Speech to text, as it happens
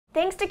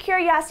Thanks to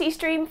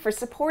CuriosityStream for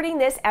supporting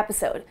this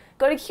episode.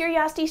 Go to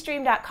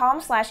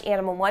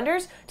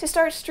curiositystream.com/animalwonders to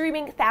start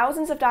streaming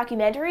thousands of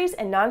documentaries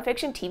and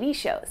nonfiction TV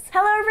shows.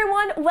 Hello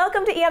everyone,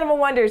 welcome to Animal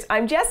Wonders.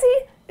 I'm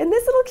Jessie, and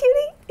this little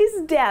cutie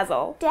is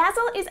Dazzle.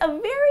 Dazzle is a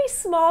very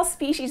small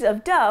species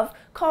of dove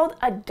called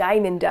a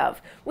diamond dove,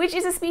 which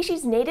is a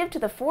species native to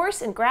the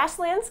forests and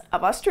grasslands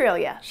of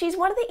Australia. She's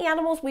one of the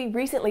animals we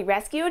recently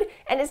rescued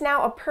and is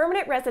now a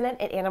permanent resident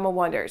at Animal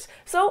Wonders,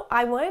 so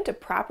I wanted to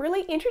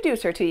properly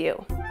introduce her to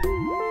you.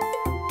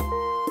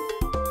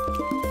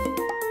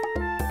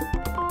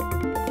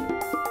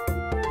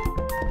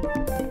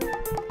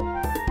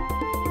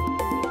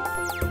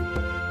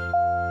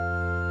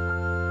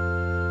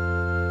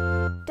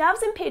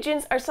 Doves and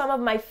pigeons are some of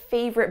my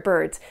favorite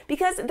birds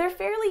because they're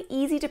fairly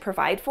easy to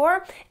provide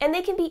for and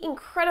they can be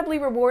incredibly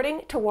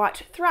rewarding to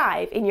watch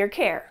thrive in your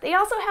care. They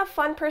also have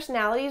fun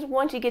personalities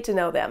once you get to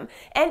know them,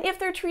 and if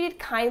they're treated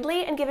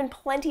kindly and given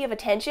plenty of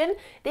attention,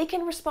 they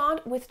can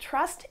respond with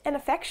trust and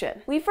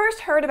affection. We first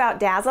heard about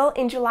Dazzle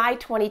in July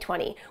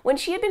 2020 when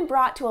she had been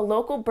brought to a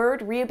local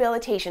bird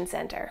rehabilitation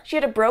center. She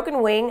had a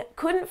broken wing,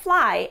 couldn't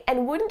fly,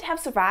 and wouldn't have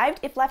survived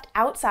if left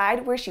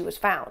outside where she was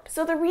found.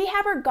 So the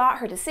rehabber got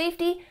her to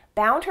safety,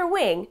 bound her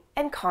wing,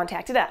 and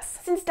contacted us.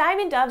 Since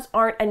diamond doves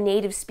aren't a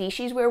native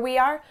species where we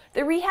are,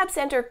 the rehab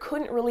center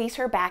couldn't release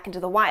her back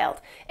into the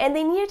wild, and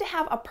they needed to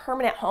have a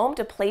permanent home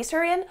to place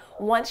her in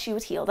once she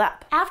was healed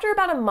up. After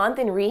about a month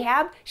in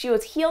rehab, she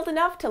was healed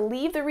enough to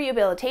leave the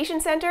rehabilitation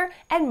center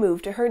and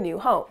move to her new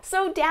home.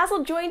 So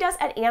Dazzle joined us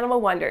at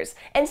Animal Wonders,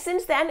 and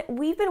since then,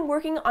 we've been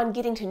working on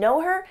getting to know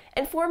her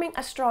and forming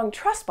a strong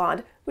trust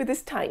bond with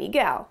this tiny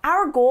gal.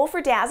 Our goal for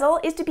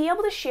Dazzle is to be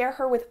able to share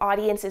her with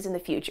audiences in the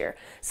future.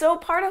 So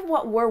part of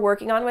what we're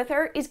working on with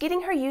her is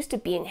getting her used to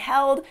being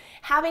held,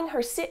 having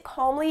her sit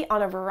calmly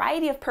on a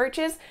variety of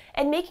perches,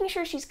 and making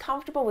sure she's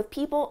comfortable with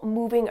people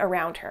moving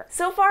around her.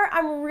 So far,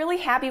 I'm really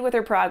happy with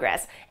her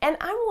progress, and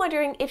I'm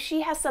wondering if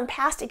she has some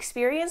past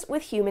experience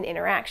with human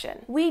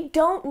interaction. We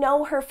don't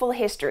know her full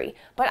history,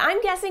 but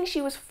I'm guessing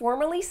she was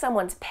formerly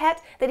someone's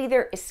pet that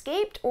either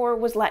escaped or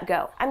was let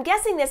go. I'm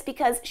guessing this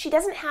because she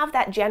doesn't have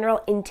that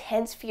general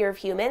intense fear of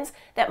humans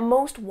that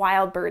most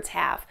wild birds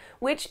have,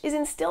 which is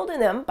instilled in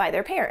them by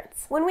their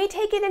parents. When we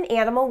take in an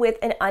animal with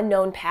an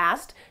unknown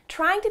past,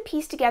 trying to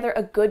piece together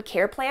a good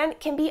care plan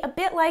can be a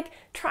bit like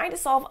trying to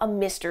solve a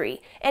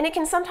mystery, and it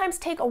can sometimes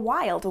take a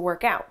while to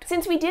work out.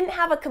 Since we didn't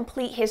have a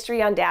complete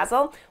history on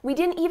Dazzle, we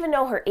didn't even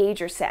know her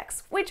age or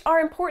sex, which are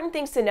important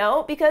things to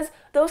know because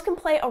those can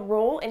play a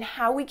role in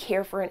how we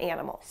care for an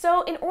animal.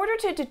 So in order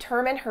to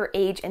determine her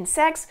age and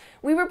sex,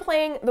 we were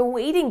playing the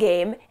waiting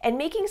game and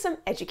making some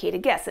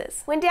educated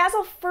guesses. When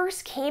Dazzle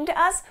first came to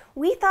us,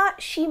 we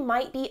thought she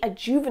might be a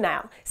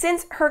juvenile,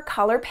 since her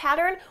color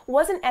pattern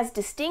wasn't as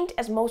distinct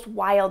as most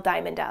wild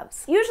diamond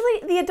doves.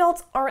 Usually the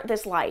adults aren't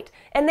this light,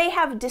 and they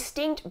have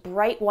distinct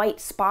bright white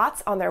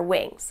spots on their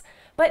wings.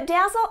 But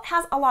Dazzle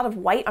has a lot of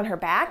white on her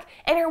back,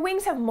 and her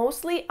wings have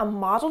mostly a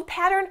mottled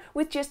pattern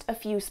with just a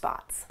few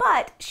spots.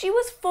 But she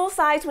was full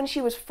size when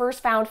she was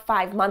first found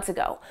 5 months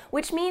ago,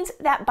 which means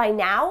that by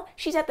now,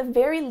 she's at the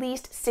very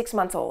least 6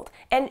 months old,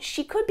 and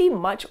she could be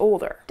much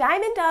older.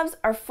 Diamond doves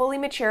are fully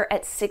mature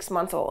at 6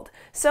 months old,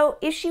 so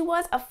if she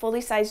was a fully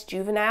sized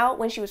juvenile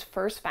when she was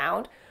first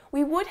found,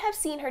 we would have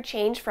seen her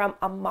change from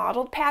a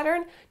mottled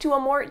pattern to a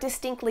more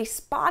distinctly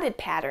spotted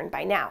pattern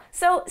by now.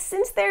 So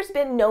since there's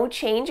been no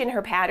change in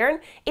her pattern,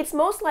 it's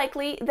most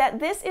likely that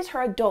this is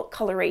her adult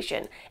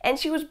coloration, and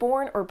she was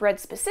born or bred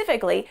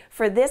specifically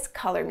for this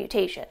color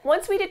mutation.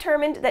 Once we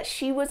determined that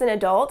she was an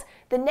adult,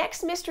 the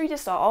next mystery to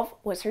solve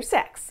was her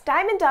sex.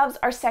 Diamond doves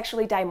are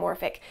sexually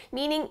dimorphic,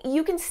 meaning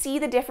you can see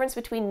the difference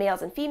between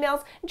males and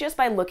females just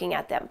by looking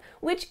at them,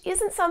 which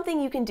isn't something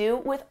you can do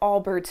with all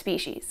bird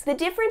species. The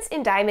difference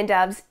in diamond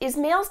doves is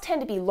males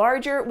tend to be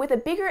larger with a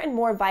bigger and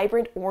more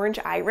vibrant orange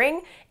eye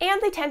ring, and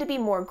they tend to be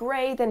more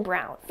gray than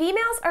brown.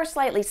 Females are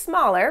slightly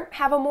smaller,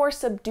 have a more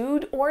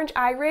subdued orange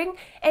eye ring,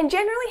 and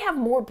generally have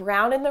more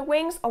brown in their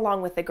wings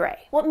along with the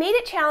gray. What made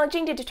it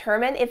challenging to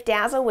determine if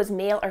Dazzle was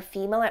male or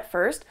female at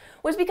first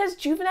was because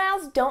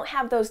juveniles don't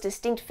have those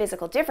distinct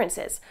physical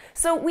differences,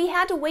 so we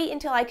had to wait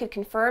until I could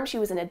confirm she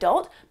was an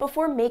adult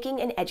before making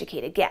an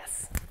educated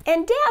guess.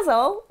 And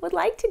Dazzle would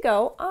like to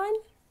go on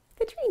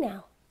the tree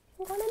now.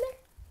 Going in there?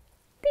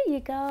 There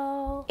you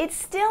go. It's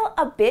still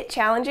a bit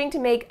challenging to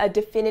make a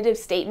definitive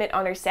statement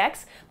on her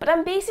sex, but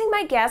I'm basing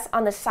my guess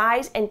on the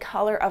size and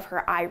color of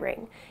her eye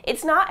ring.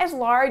 It's not as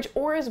large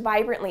or as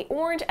vibrantly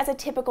orange as a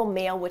typical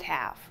male would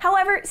have.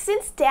 However,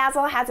 since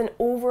Dazzle has an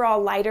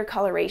overall lighter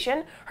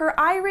coloration, her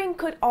eye ring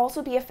could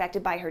also be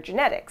affected by her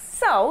genetics.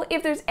 So,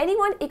 if there's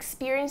anyone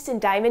experienced in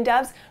diamond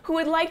doves who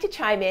would like to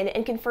chime in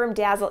and confirm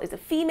Dazzle is a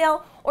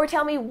female or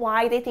tell me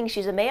why they think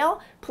she's a male,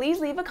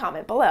 please leave a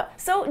comment below.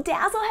 So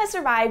Dazzle has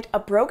survived a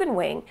broken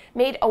wing,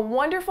 made a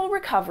wonderful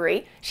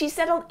recovery, she's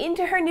settled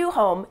into her new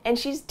home, and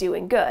she's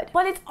doing good.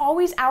 But it's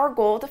always our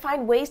goal to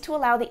find ways to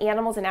allow the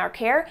animals in our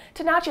care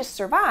to not just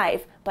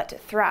survive, but to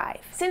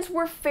thrive. Since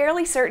we're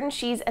fairly certain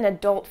she's an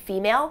adult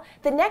female,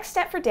 the next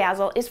step for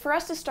Dazzle is for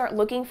us to start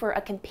looking for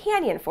a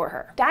companion for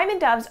her.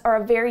 Diamond doves are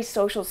a very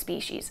social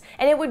species,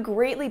 and it would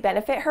greatly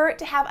benefit her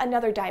to have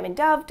another diamond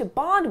dove to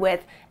bond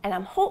with, and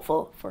I'm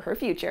hopeful for her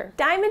future.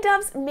 Diamond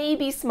doves may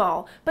be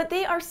small, but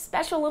they are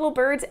special little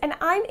birds, and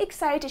I'm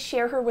excited to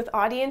share her with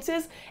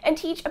audiences and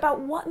teach about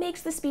what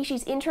makes the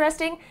species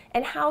interesting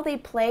and how they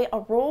play a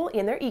role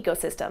in their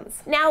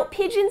ecosystems. Now,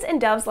 pigeons and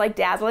doves like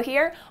Dazzle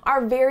here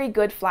are very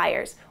good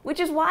flyers, which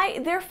is why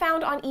they're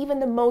found on even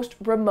the most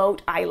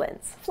remote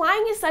islands.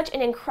 Flying is such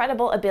an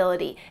incredible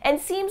ability and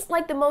seems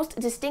like the most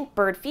distinct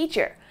bird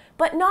feature.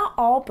 But not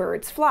all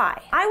birds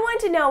fly. I want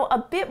to know a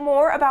bit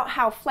more about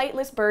how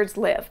flightless birds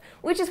live,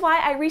 which is why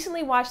I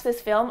recently watched this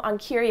film on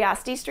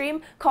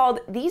CuriosityStream called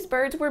These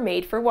Birds Were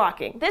Made for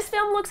Walking. This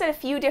film looks at a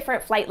few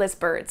different flightless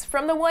birds,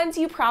 from the ones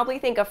you probably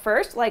think of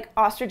first, like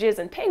ostriches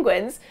and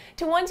penguins,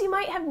 to ones you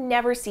might have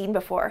never seen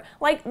before,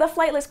 like the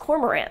flightless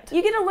cormorant.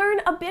 You get to learn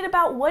a bit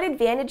about what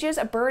advantages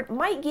a bird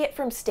might get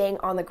from staying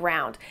on the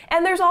ground.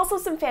 And there's also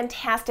some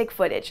fantastic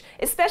footage,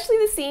 especially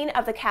the scene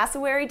of the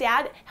cassowary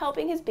dad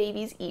helping his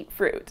babies eat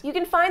fruit. You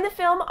can find the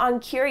film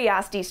on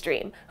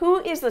CuriosityStream, who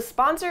is the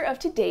sponsor of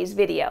today's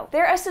video.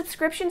 They're a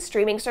subscription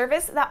streaming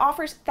service that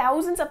offers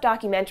thousands of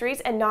documentaries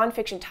and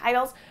non-fiction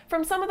titles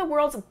from some of the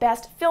world's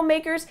best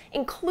filmmakers,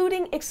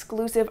 including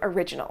exclusive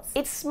originals.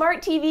 It's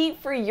smart TV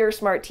for your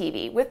smart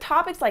TV, with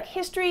topics like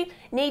history,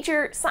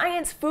 nature,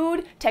 science,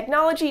 food,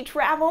 technology,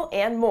 travel,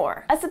 and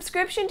more. A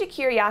subscription to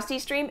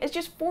CuriosityStream is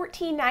just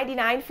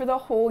 $14.99 for the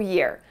whole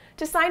year.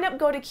 To sign up,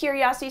 go to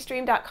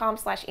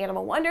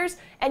curiositystream.com/animalwonders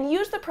and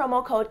use the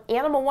promo code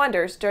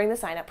AnimalWonders during the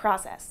sign-up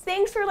process.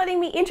 Thanks for letting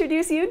me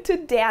introduce you to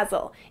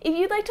Dazzle. If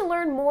you'd like to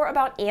learn more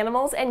about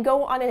animals and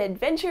go on an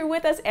adventure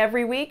with us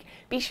every week,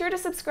 be sure to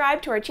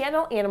subscribe to our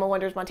channel, Animal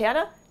Wonders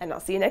Montana, and I'll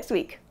see you next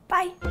week.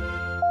 Bye!